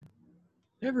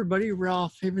Hey everybody,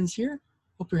 Ralph Havens here.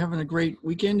 Hope you're having a great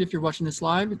weekend. If you're watching this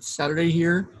live, it's Saturday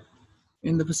here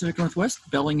in the Pacific Northwest,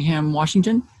 Bellingham,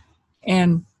 Washington.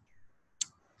 And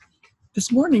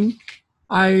this morning,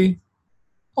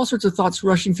 all sorts of thoughts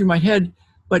rushing through my head,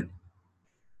 but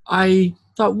I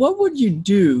thought, what would you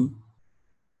do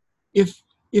if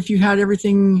you had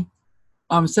everything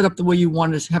set up the way you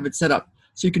wanted to have it set up?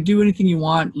 So you could do anything you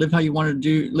want, live how you want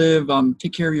to live,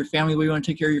 take care of your family the way you want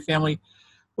to take care of your family,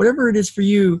 whatever it is for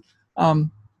you. If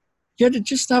you had it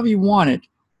just how you want it,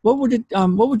 what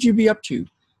would you be up to?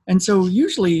 And so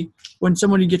usually when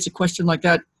somebody gets a question like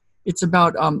that, it's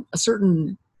about a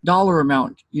certain dollar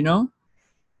amount, isn't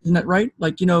that right?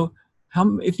 Like,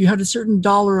 if you had a certain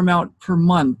dollar amount per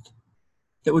month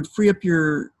that would free up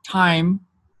your time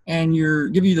and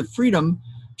give you the freedom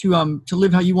to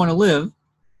live how you want to live,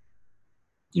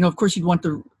 of course you'd want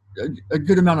a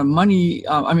good amount of money.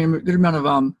 A good amount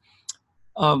of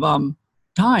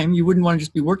time. You wouldn't want to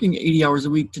just be working 80 hours a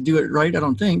week to do it, right? I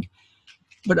don't think.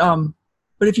 But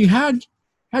if you had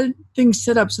things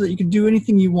set up so that you could do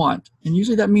anything you want, and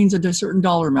usually that means a certain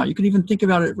dollar amount. You can even think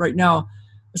about it right now,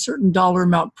 a certain dollar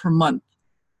amount per month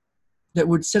that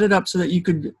would set it up so that you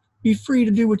could be free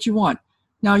to do what you want.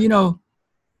 Now,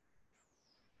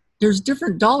 there's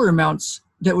different dollar amounts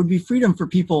that would be freedom for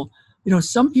people.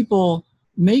 Some people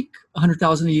make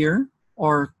 $100,000 a year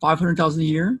or $500,000 a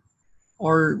year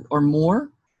or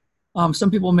more. Some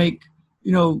people make,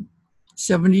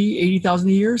 70, 80,000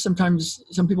 a year. Sometimes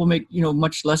some people make,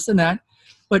 much less than that.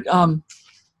 But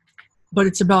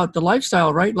it's about the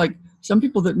lifestyle, right? Like some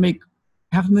people that make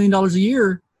 $500,000 a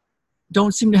year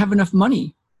don't seem to have enough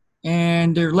money,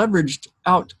 and they're leveraged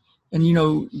out, and they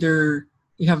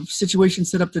have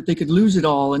situations set up that they could lose it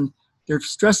all, and they're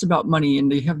stressed about money,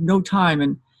 and they have no time,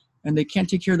 and they can't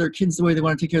take care of their kids the way they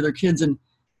want to take care of their kids, and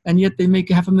yet they make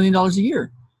 $500,000 a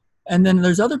year. And then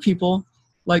there's other people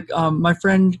like my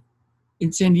friend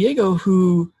in San Diego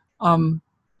who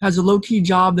has a low-key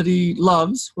job that he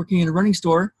loves, working in a running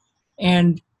store,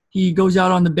 and he goes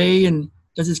out on the bay and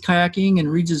does his kayaking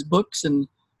and reads his books and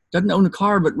doesn't own a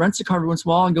car but rents a car every once in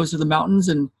a while and goes to the mountains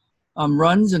and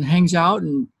runs and hangs out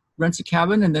and rents a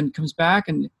cabin and then comes back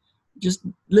and just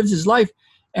lives his life.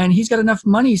 And he's got enough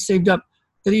money saved up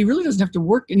that he really doesn't have to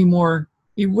work anymore.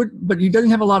 But he doesn't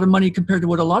have a lot of money compared to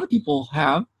what a lot of people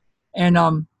have. And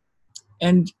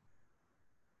the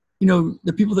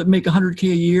people that make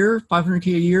 $100K a year,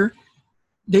 $500K a year,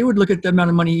 they would look at the amount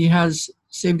of money he has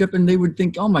saved up and they would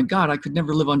think, oh my God, I could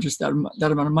never live on just that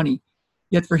amount of money.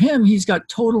 Yet for him, he's got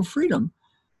total freedom.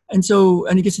 And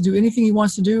he gets to do anything he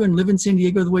wants to do and live in San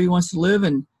Diego the way he wants to live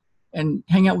and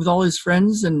hang out with all his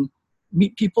friends and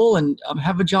meet people and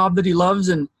have a job that he loves.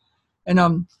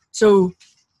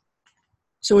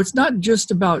 So it's not just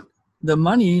about the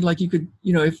money. Like you could,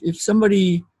 if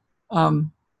somebody that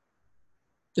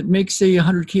makes, say,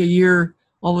 $100K a year,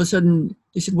 all of a sudden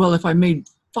they said, well, if I made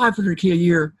 $500K a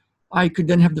year, I could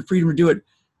then have the freedom to do it.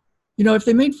 If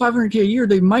they made $500K a year,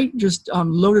 they might just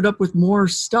load it up with more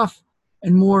stuff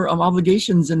and more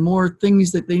obligations and more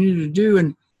things that they needed to do,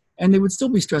 and they would still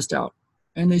be stressed out,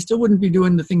 and they still wouldn't be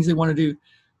doing the things they want to do.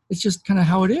 It's just kind of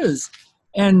how it is.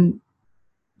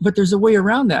 But there's a way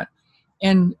around that.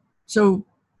 And so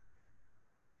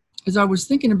as I was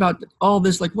thinking about all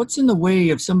this, like what's in the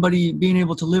way of somebody being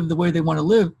able to live the way they want to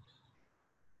live,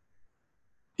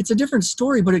 it's a different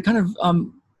story, but it kind of,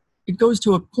 it goes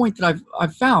to a point that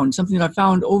I've found, something that I've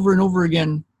found over and over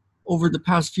again over the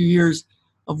past few years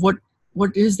of what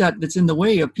is that's in the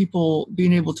way of people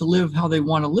being able to live how they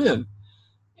want to live.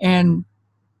 And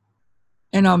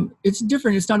it's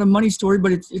different. It's not a money story,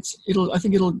 but I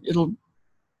think it'll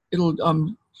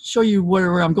show you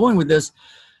where I'm going with this.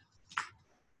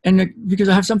 And because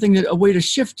I have a way to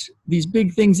shift these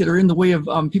big things that are in the way of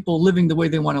people living the way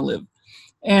they want to live.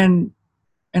 And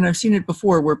I've seen it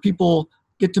before where people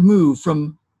get to move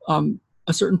from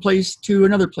a certain place to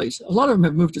another place. A lot of them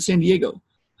have moved to San Diego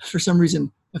for some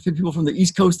reason. I've had people from the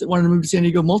East Coast that wanted to move to San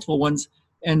Diego, multiple ones,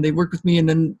 and they worked with me, and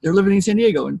then they're living in San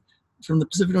Diego, and from the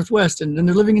Pacific Northwest, and then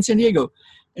they're living in San Diego.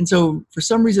 And so for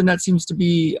some reason, that seems to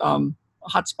be a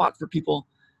hot spot for people.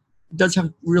 It does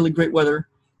have really great weather.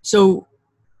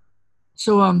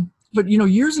 But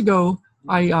years ago,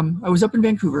 I was up in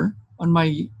Vancouver on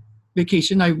my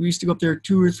vacation. I used to go up there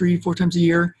 2 or 3, 4 times a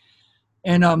year,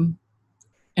 and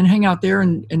hang out there.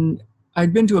 And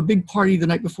I'd been to a big party the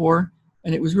night before,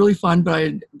 and it was really fun. But I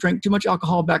had drank too much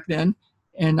alcohol back then,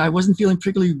 and I wasn't feeling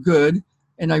particularly good.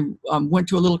 And I went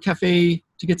to a little cafe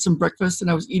to get some breakfast,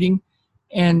 and I was eating,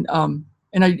 and I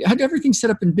had everything set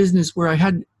up in business where I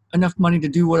had enough money to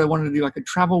do what I wanted to do. I could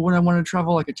travel when I wanted to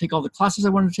travel. I could take all the classes I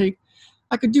wanted to take.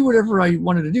 I could do whatever I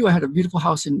wanted to do. I had a beautiful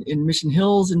house in Mission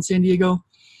Hills in San Diego,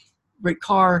 great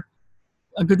car,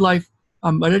 a good life,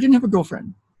 but I didn't have a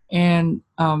girlfriend. And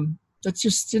that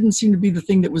just didn't seem to be the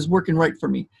thing that was working right for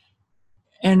me.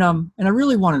 And I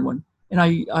really wanted one. And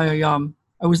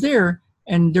I was there,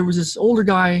 and there was this older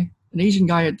guy, an Asian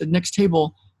guy at the next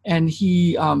table, and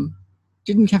he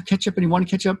didn't have ketchup, and he wanted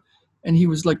ketchup, and he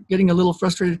was like getting a little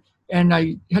frustrated. And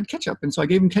I had ketchup, and so I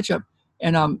gave him ketchup,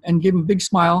 and gave him a big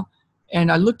smile. And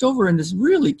I looked over, and this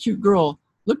really cute girl,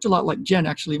 looked a lot like Jen,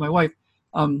 actually, my wife.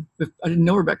 I didn't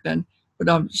know her back then,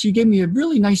 but she gave me a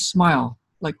really nice smile,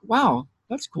 like, wow,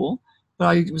 that's cool. But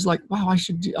I was like, wow, I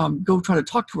should go try to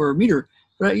talk to her or meet her.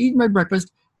 But I eat my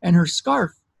breakfast, and her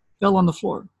scarf fell on the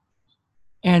floor.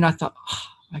 And I thought, oh,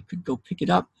 I could go pick it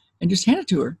up and just hand it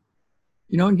to her,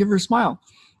 and give her a smile.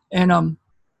 And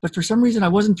but for some reason, I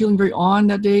wasn't feeling very on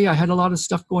that day. I had a lot of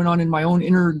stuff going on in my own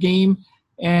inner game,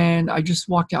 and I just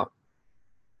walked out.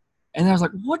 And I was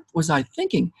like, what was I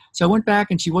thinking? So I went back,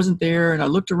 and she wasn't there, and I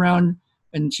looked around,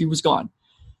 and she was gone.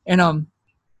 And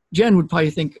Jen would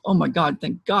probably think, oh my God,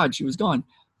 thank God she was gone.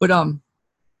 But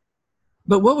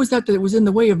what was that was in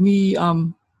the way of me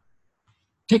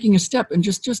taking a step and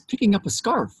just picking up a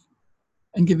scarf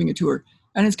and giving it to her?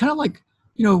 And it's kind of like,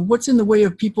 what's in the way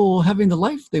of people having the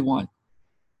life they want?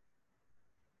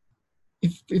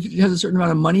 If it has a certain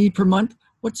amount of money per month,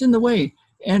 what's in the way?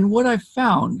 And what I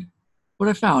found,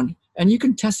 and you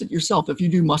can test it yourself if you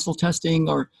do muscle testing,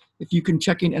 or if you can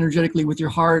check in energetically with your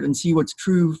heart and see what's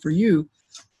true for you.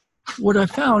 What I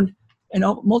found, and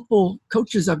multiple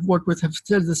coaches I've worked with have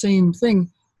said the same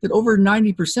thing, that over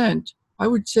 90%, I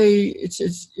would say it's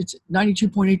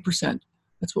 92.8%.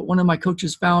 That's what one of my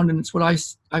coaches found, and it's what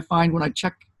I find when I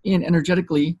check in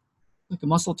energetically, like a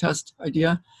muscle test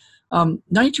idea.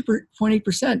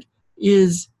 92.8%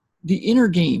 is the inner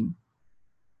game.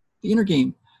 The inner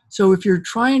game. So if you're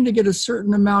trying to get a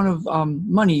certain amount of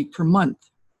money per month,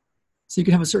 so you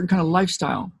can have a certain kind of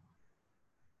lifestyle,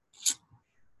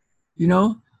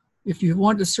 if you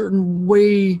want a certain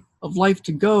way of life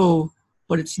to go,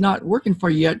 but it's not working for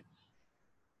you yet,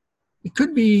 it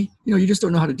could be, you just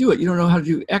don't know how to do it. You don't know how to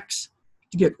do X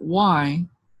to get Y,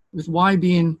 with Y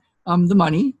being the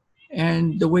money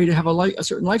and the way to have a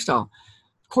certain lifestyle.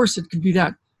 Of course, it could be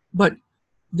that, but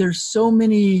there's so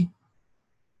many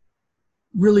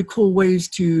really cool ways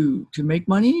to make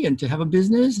money and to have a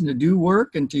business and to do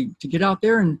work and to get out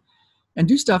there and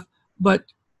do stuff. But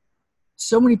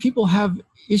so many people have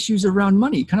issues around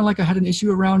money, kind of like I had an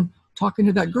issue around talking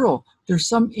to that girl. There's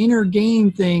some inner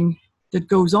game thing that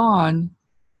goes on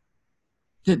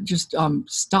that just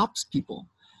stops people.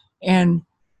 And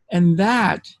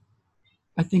that,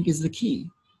 I think, is the key.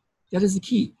 That is the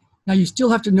key. Now, you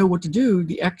still have to know what to do,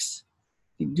 the X,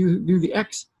 do the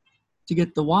X to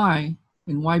get the Y,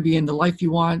 and Y being the life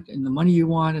you want and the money you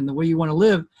want and the way you want to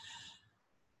live.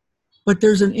 But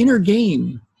there's an inner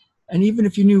game. And even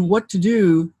if you knew what to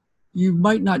do, you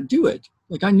might not do it.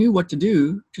 Like, I knew what to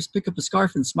do, just pick up a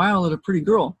scarf and smile at a pretty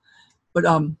girl. But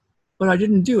I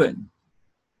didn't do it,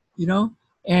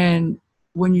 And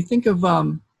when you think of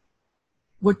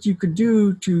what you could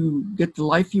do to get the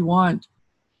life you want,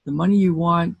 the money you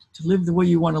want, to live the way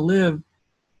you want to live,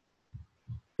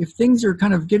 if things are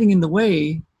kind of getting in the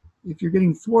way, if you're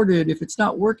getting thwarted, if it's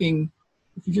not working,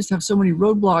 if you just have so many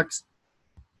roadblocks,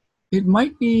 it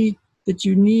might be that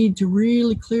you need to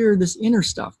really clear this inner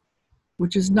stuff,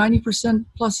 which is 90%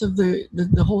 plus of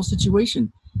the whole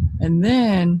situation. And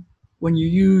then when you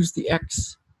use the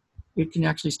X, it can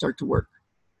actually start to work.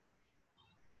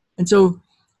 And so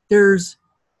there's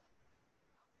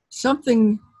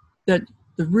something that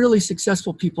the really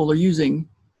successful people are using.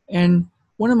 And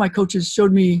one of my coaches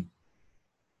showed me,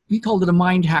 he called it a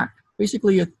mind hack,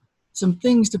 basically some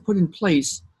things to put in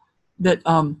place that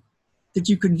that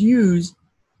you could use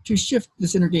to shift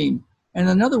this inner game. And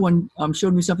another one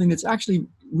showed me something that's actually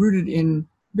rooted in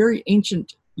very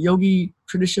ancient yogi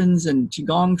traditions and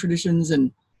qigong traditions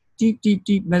and deep, deep,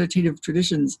 deep meditative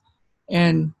traditions,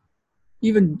 and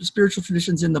even spiritual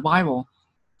traditions in the Bible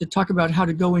that talk about how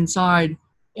to go inside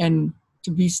and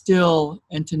to be still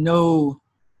and to know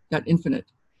that infinite,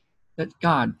 that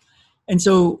God. And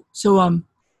so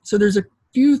there's a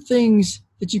few things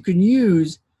that you can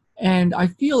use, and I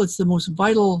feel it's the most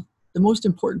vital, the most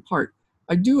important part.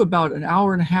 I do about an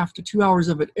hour and a half to 2 hours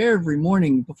of it every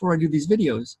morning before I do these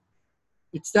videos.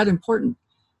 It's that important.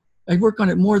 I work on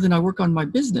it more than I work on my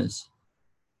business.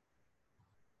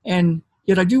 And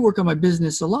yet I do work on my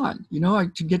business a lot,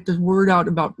 to get the word out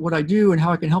about what I do and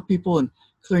how I can help people and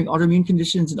clearing autoimmune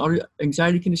conditions and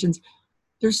anxiety conditions.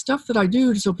 There's stuff that I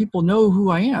do so people know who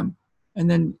I am. And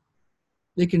then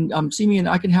They can see me and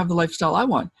I can have the lifestyle I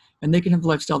want, and they can have the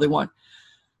lifestyle they want.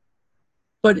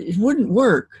 But it wouldn't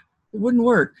work. It wouldn't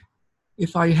work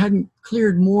if I hadn't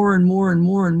cleared more and more and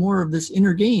more and more of this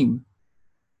inner game.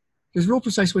 There's real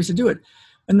precise ways to do it.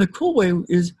 And the cool way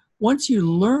is once you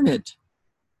learn it,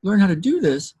 learn how to do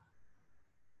this,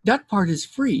 that part is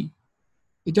free.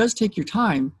 It does take your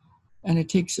time, and it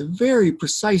takes a very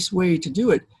precise way to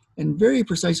do it and very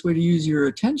precise way to use your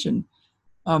attention,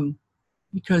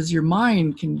 because your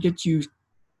mind can get you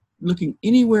looking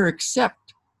anywhere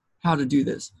except how to do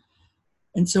this.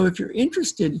 And so if you're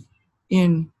interested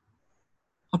in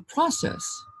a process,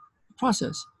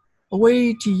 a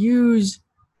way to use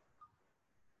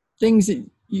things that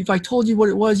if I told you what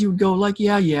it was, you would go like,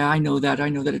 yeah, I know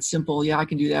that it's simple. Yeah, I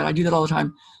can do that. I do that all the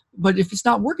time. But if it's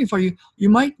not working for you, you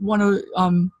might want to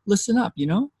listen up,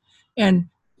 And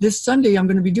this Sunday, I'm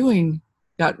going to be doing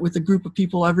that with a group of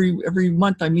people. Every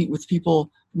month I meet with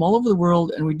people from all over the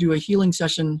world, and we do a healing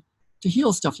session to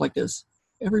heal stuff like this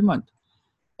every month.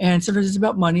 And sometimes it's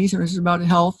about money, sometimes it's about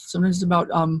health, sometimes it's about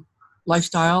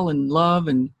lifestyle and love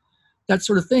and that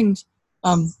sort of things.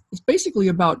 It's basically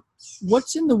about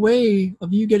what's in the way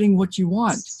of you getting what you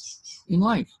want in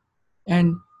life.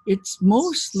 And it's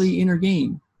mostly inner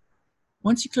game.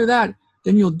 Once you clear that,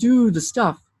 then you'll do the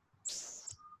stuff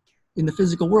in the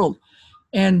physical world.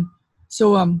 And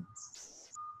so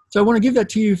I want to give that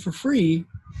to you for free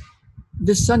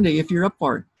this Sunday if you're up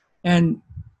for it. And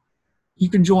you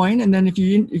can join, and then if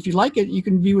you like it, you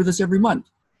can be with us every month.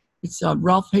 It's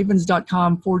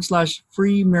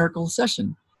ralphhavens.com/free miracle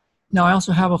session. Now, I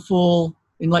also have a full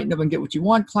Enlighten Up and Get What You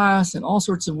Want class and all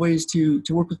sorts of ways to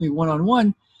work with me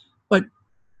one-on-one. But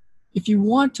if you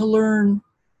want to learn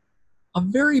a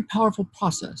very powerful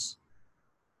process,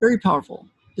 very powerful,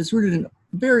 that's rooted in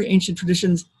very ancient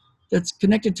traditions, that's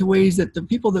connected to ways that the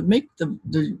people that make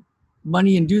the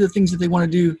money and do the things that they want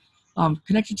to do,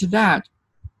 connected to that,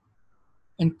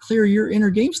 and clear your inner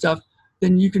game stuff,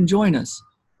 then you can join us.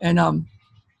 And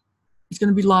it's going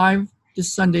to be live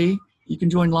this Sunday. You can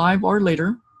join live or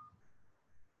later. I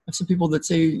have some people that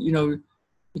say, it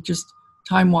just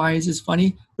time-wise is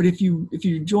funny, but if you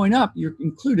join up, you're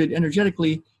included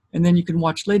energetically, and then you can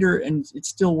watch later, and it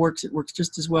still works. It works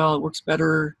just as well. It works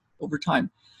better over time.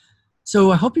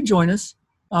 So I hope you join us.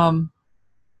 If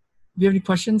you have any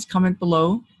questions, comment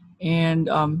below, and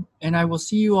I will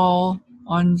see you all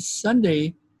on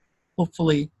Sunday,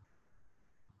 hopefully.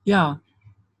 Yeah.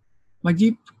 My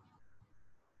deep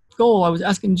goal, I was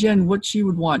asking Jen what she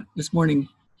would want this morning.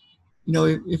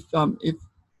 If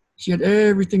she had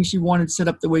everything she wanted set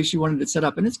up the way she wanted it set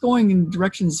up, and it's going in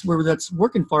directions where that's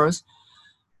working for us,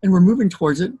 and we're moving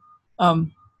towards it.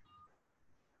 And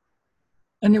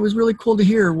it was really cool to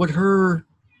hear what her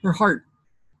heart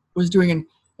was doing,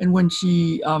 and when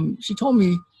she told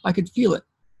me, I could feel it.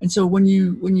 And so when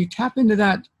you tap into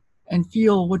that and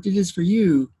feel what it is for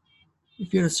you,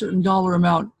 if you had a certain dollar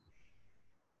amount,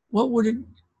 what would it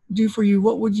do for you?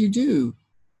 What would you do?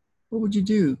 What would you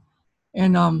do?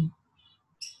 And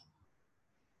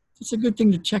it's a good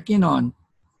thing to check in on.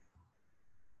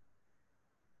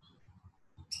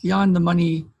 Beyond the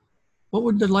money, what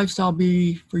would the lifestyle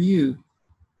be for you?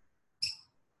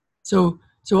 So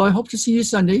I hope to see you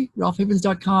Sunday,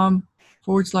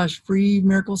 ralphhavens.com/free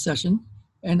miracle session.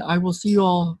 And I will see you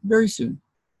all very soon.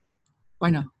 Bye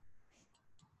now.